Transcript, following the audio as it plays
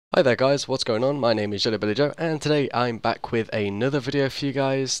Hi there guys, what's going on? My name is Jelly Billy Joe and today I'm back with another video for you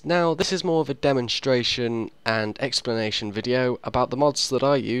guys. Now this is more of a demonstration and explanation video about the mods that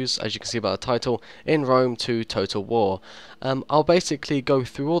I use, as you can see by the title, in R2TR Total War. I'll basically go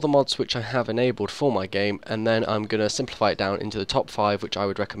through all the mods which I have enabled for my game, and then I'm going to simplify it down into the top 5 which I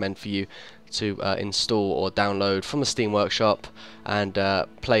would recommend for you to install or download from the Steam Workshop and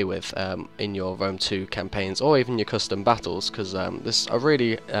play with in your R2 campaigns or even your custom battles, because this is a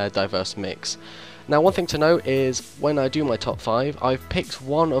really diverse mix. Now, one thing to note is when I do my top 5, I've picked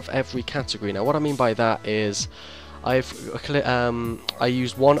one of every category. Now what I mean by that is I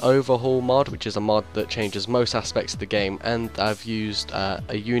used one overhaul mod, which is a mod that changes most aspects of the game, and I've used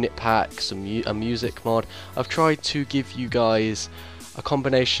a unit pack, a music mod. I've tried to give you guys a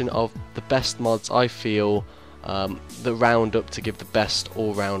combination of the best mods I feel that round up to give the best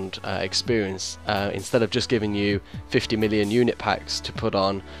all-round experience, instead of just giving you 50 million unit packs to put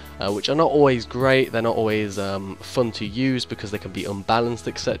on, which are not always great. They're not always fun to use because they can be unbalanced,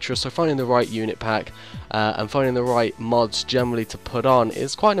 etc. So finding the right unit pack and finding the right mods generally to put on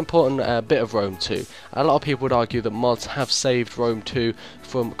is quite an important bit of Rome 2. A lot of people would argue that mods have saved Rome 2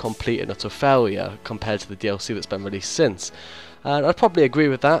 from complete and utter failure compared to the DLC that's been released since. I'd probably agree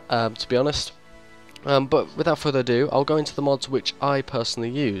with that, to be honest. But without further ado, I'll go into the mods which I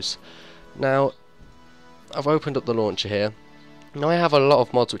personally use. Now, I've opened up the launcher here. Now, I have a lot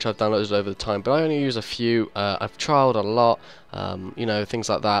of mods which I've downloaded over the time, but I only use a few. I've trialed a lot, you know, things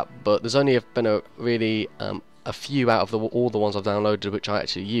like that. But there's only been a few out of all the ones I've downloaded which I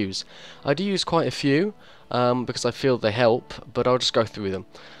actually use. I do use quite a few because I feel they help, but I'll just go through them.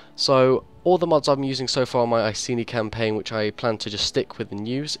 So all the mods I'm using so far on my Iceni campaign, which I plan to just stick with and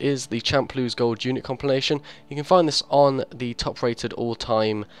use, is the Champ Blues Gold unit compilation. You can find this on the top rated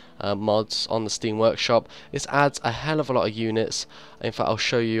all-time mods on the Steam Workshop. This adds a hell of a lot of units. In fact, I'll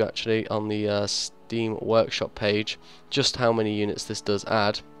show you actually on the Steam Workshop page just how many units this does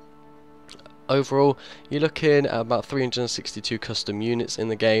add. Overall, you're looking at about 362 custom units in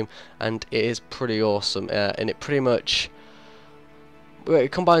the game, and it is pretty awesome, and it pretty much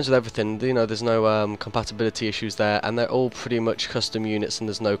it combines with everything. You know, there's no compatibility issues there, and they're all pretty much custom units, and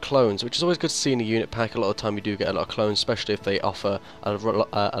there's no clones, which is always good to see in a unit pack. A lot of the time you do get a lot of clones, especially if they offer a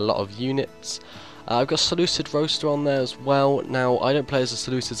lot of units. I've got Seleucid Roaster on there as well. Now, I don't play as a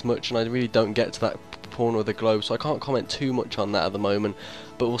Seleucid much, and I really don't get to that corner of the globe, so I can't comment too much on that at the moment,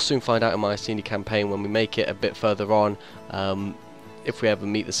 but we'll soon find out in my Iceni campaign when we make it a bit further on. If we ever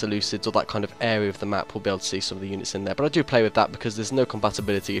meet the Seleucids or that kind of area of the map, we'll be able to see some of the units in there. But I do play with that because there's no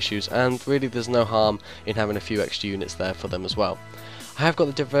compatibility issues, and really there's no harm in having a few extra units there for them as well. I have got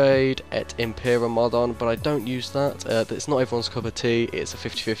the Divide et Impera mod on, but I don't use that. It's not everyone's cup of tea. It's a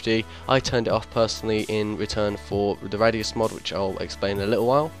 50-50. I turned it off personally in return for the Radious mod, which I'll explain in a little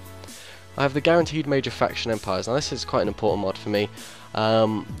while. I have the Guaranteed Major Faction Empires. Now this is quite an important mod for me.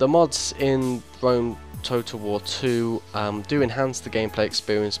 The mods in Rome Total War 2 do enhance the gameplay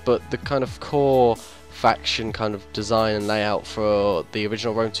experience, but the kind of core faction kind of design and layout for the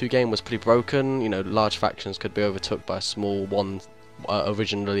original Rome 2 game was pretty broken. You know, large factions could be overtook by a small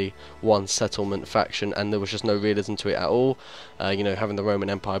originally one settlement faction, and there was just no realism to it at all. You know, having the Roman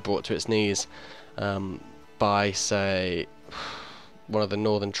Empire brought to its knees by, say, one of the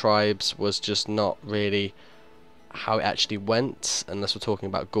northern tribes was just not really how it actually went, unless we're talking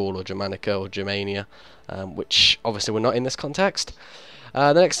about Gaul or Germanica or Germania, which obviously we're not in this context.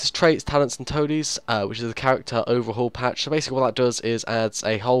 The next is Traits, Talents and Todies, which is a character overhaul patch. So basically what that does is adds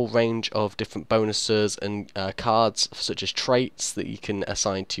a whole range of different bonuses and cards, such as traits that you can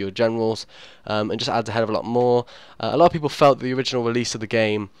assign to your generals, and just adds a hell of a lot more. A lot of people felt that the original release of the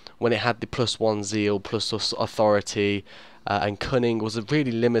game, when it had the +1 zeal, plus authority, and cunning, was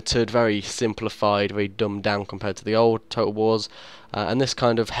really limited, very simplified, very dumbed down compared to the old Total Wars, and this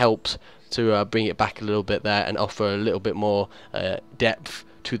kind of helped to bring it back a little bit there and offer a little bit more depth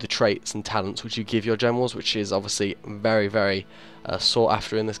to the traits and talents which you give your generals, which is obviously very, very sought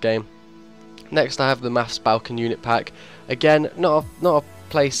after in this game. Next I have the Maths Balkan unit pack. Again, not a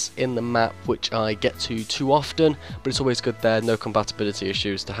place in the map which I get to too often, but it's always good there. No compatibility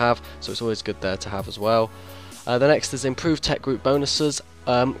issues to have, so it's always good there to have as well. The next is Improved Tech Group Bonuses.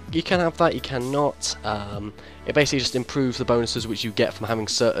 You can have that, you cannot. It basically just improves the bonuses which you get from having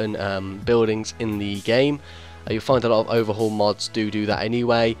certain buildings in the game. You'll find a lot of overhaul mods do that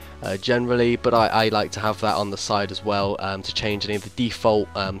anyway, generally, but I like to have that on the side as well, to change any of the default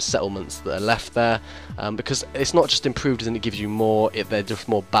settlements that are left there, because it's not just improved and it gives you more, they're just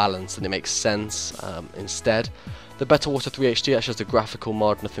more balanced and it makes sense instead. The Better Water 3 HD, that's just a graphical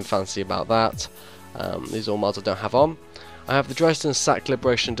mod, nothing fancy about that. These are all mods I don't have on. I have the Dresden Sack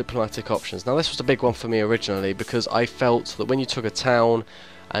Liberation Diplomatic options. Now this was a big one for me originally because I felt that when you took a town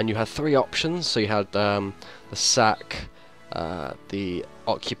and you had 3 options, so you had the sack, the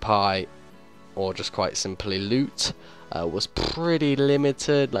occupy, or just quite simply loot, was pretty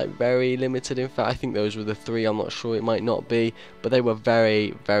limited, like very limited in fact. I think those were the 3, I'm not sure, it might not be, but they were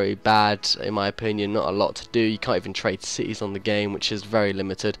very, very bad in my opinion. Not a lot to do, you can't even trade cities on the game, which is very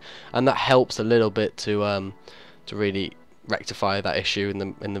limited, and that helps a little bit to really rectify that issue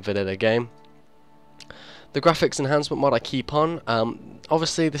in the vanilla game. The graphics enhancement mod I keep on.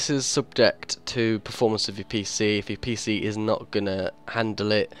 Obviously this is subject to performance of your PC. If your PC is not gonna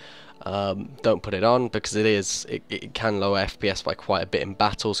handle it, don't put it on, because it can lower FPS by quite a bit in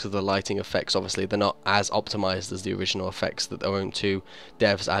battles because the lighting effects, obviously they're not as optimized as the original effects that their own 2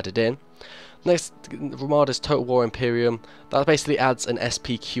 devs added in. Next mod is Total War Imperium. That basically adds an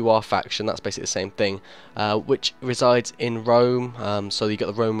SPQR faction, that's basically the same thing, which resides in Rome. So you got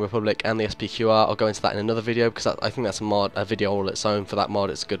the Roman Republic and the SPQR. I'll go into that in another video because I think that's a video all its own for that mod.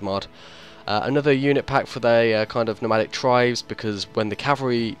 It's a good mod. Another unit pack for the kind of nomadic tribes, because when the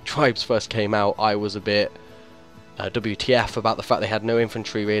cavalry tribes first came out, I was a bit WTF about the fact they had no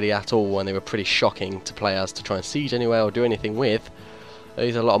infantry really at all, and they were pretty shocking to play as, to try and siege anywhere or do anything with.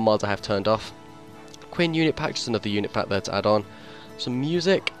 These are a lot of mods I have turned off. Quinn unit pack, just another unit pack there to add on. Some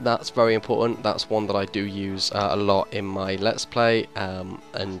music, that's very important. That's one that I do use a lot in my Let's Play,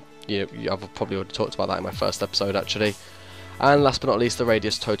 and you know, I've probably already talked about that in my first episode actually. And last but not least, the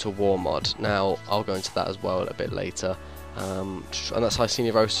Radious Total War Mod. Now, I'll go into that as well a bit later. And that's how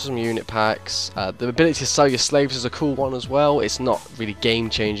Senior Roast, some unit packs. The ability to sell your slaves is a cool one as well. It's not really game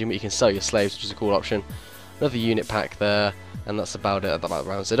changing, but you can sell your slaves, which is a cool option. Another unit pack there, and that's about it. That about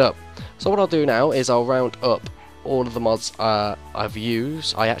rounds it up. So what I'll do now is I'll round up all of the mods I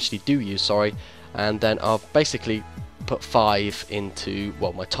actually do use, sorry, and then I'll basically put 5 into,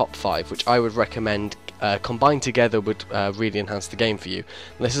 well, my top 5, which I would recommend combined together would really enhance the game for you.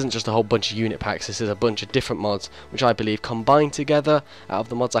 And this isn't just a whole bunch of unit packs, this is a bunch of different mods which I believe combined together, out of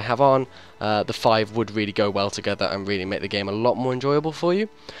the mods I have on, the 5 would really go well together and really make the game a lot more enjoyable for you.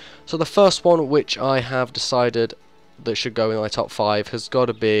 So the first one which I have decided that should go in my top 5 has got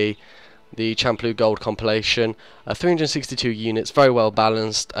to be the Champloo Gold compilation. 362 units, very well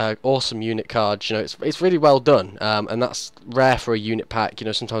balanced, awesome unit cards. You know, it's really well done, and that's rare for a unit pack. You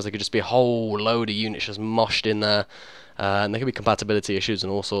know, sometimes there could just be a whole load of units just moshed in there, and there could be compatibility issues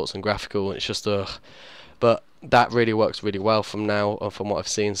and all sorts and graphical, and it's just ugh. But that really works really well from now, from what I've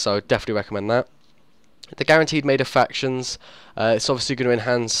seen. So definitely recommend that. The guaranteed made of factions, it's obviously going to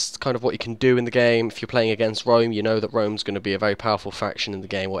enhance kind of what you can do in the game. If you're playing against Rome, you know that Rome's going to be a very powerful faction in the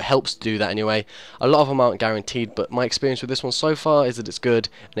game, or it helps to do that anyway. A lot of them aren't guaranteed, but my experience with this one so far is that it's good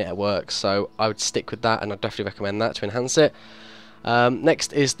and it works, so I would stick with that, and I'd definitely recommend that to enhance it.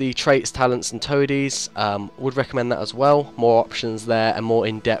 Next is the traits, talents and toadies. Would recommend that as well. More options there and more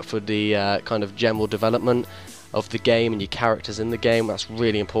in-depth for the kind of general development of the game and your characters in the game. That's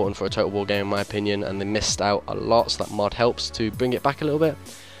really important for a Total War game in my opinion, and they missed out a lot, so that mod helps to bring it back a little bit.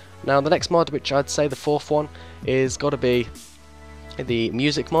 Now the next mod, which I'd say the 4th one, is got to be the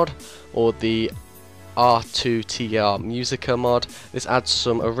music mod, or the R2TR Musica Mod. This adds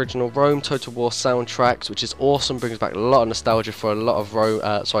some original Rome Total War soundtracks, which is awesome, brings back a lot of nostalgia for a lot of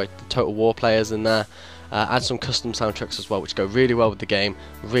the Total War players in there. Add some custom soundtracks as well, which go really well with the game.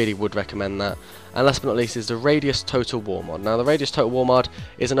 Really would recommend that. And last but not least is the Radious Total War Mod. Now the Radious Total War Mod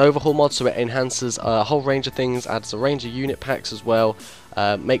is an overhaul mod, so it enhances a whole range of things, adds a range of unit packs as well,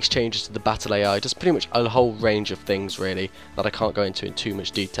 makes changes to the battle AI, just pretty much a whole range of things really that I can't go into in too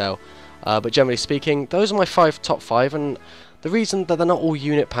much detail. But generally speaking, those are my top 5, and the reason that they're not all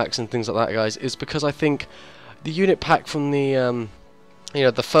unit packs and things like that, guys, is because I think the unit pack from the you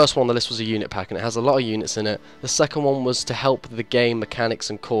know, the first one on the list was a unit pack and it has a lot of units in it. The second one was to help the game mechanics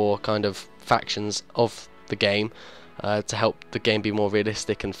and core kind of factions of the game, to help the game be more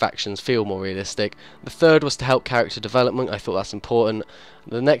realistic and factions feel more realistic. The third was to help character development. I thought that's important.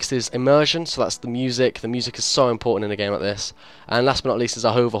 The next is immersion, so that's the music. The music is so important in a game like this. And last but not least is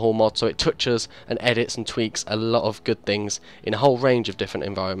our overhaul mod, so it touches and edits and tweaks a lot of good things in a whole range of different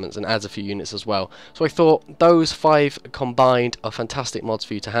environments and adds a few units as well. So I thought those 5 combined are fantastic mods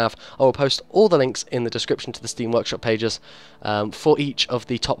for you to have. I will post all the links in the description to the Steam Workshop pages for each of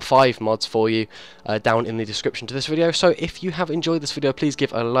the top 5 mods for you down in the description to this video. video. So if you have enjoyed this video, please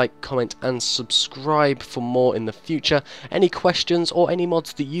give a like, comment and subscribe for more in the future. Any questions or any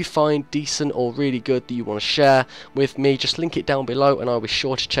mods that you find decent or really good that you want to share with me, just link it down below and I'll be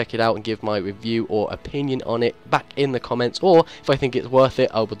sure to check it out and give my review or opinion on it back in the comments, or if I think it's worth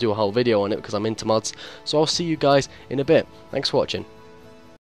it, I will do a whole video on it because I'm into mods. So I'll see you guys in a bit. Thanks for watching.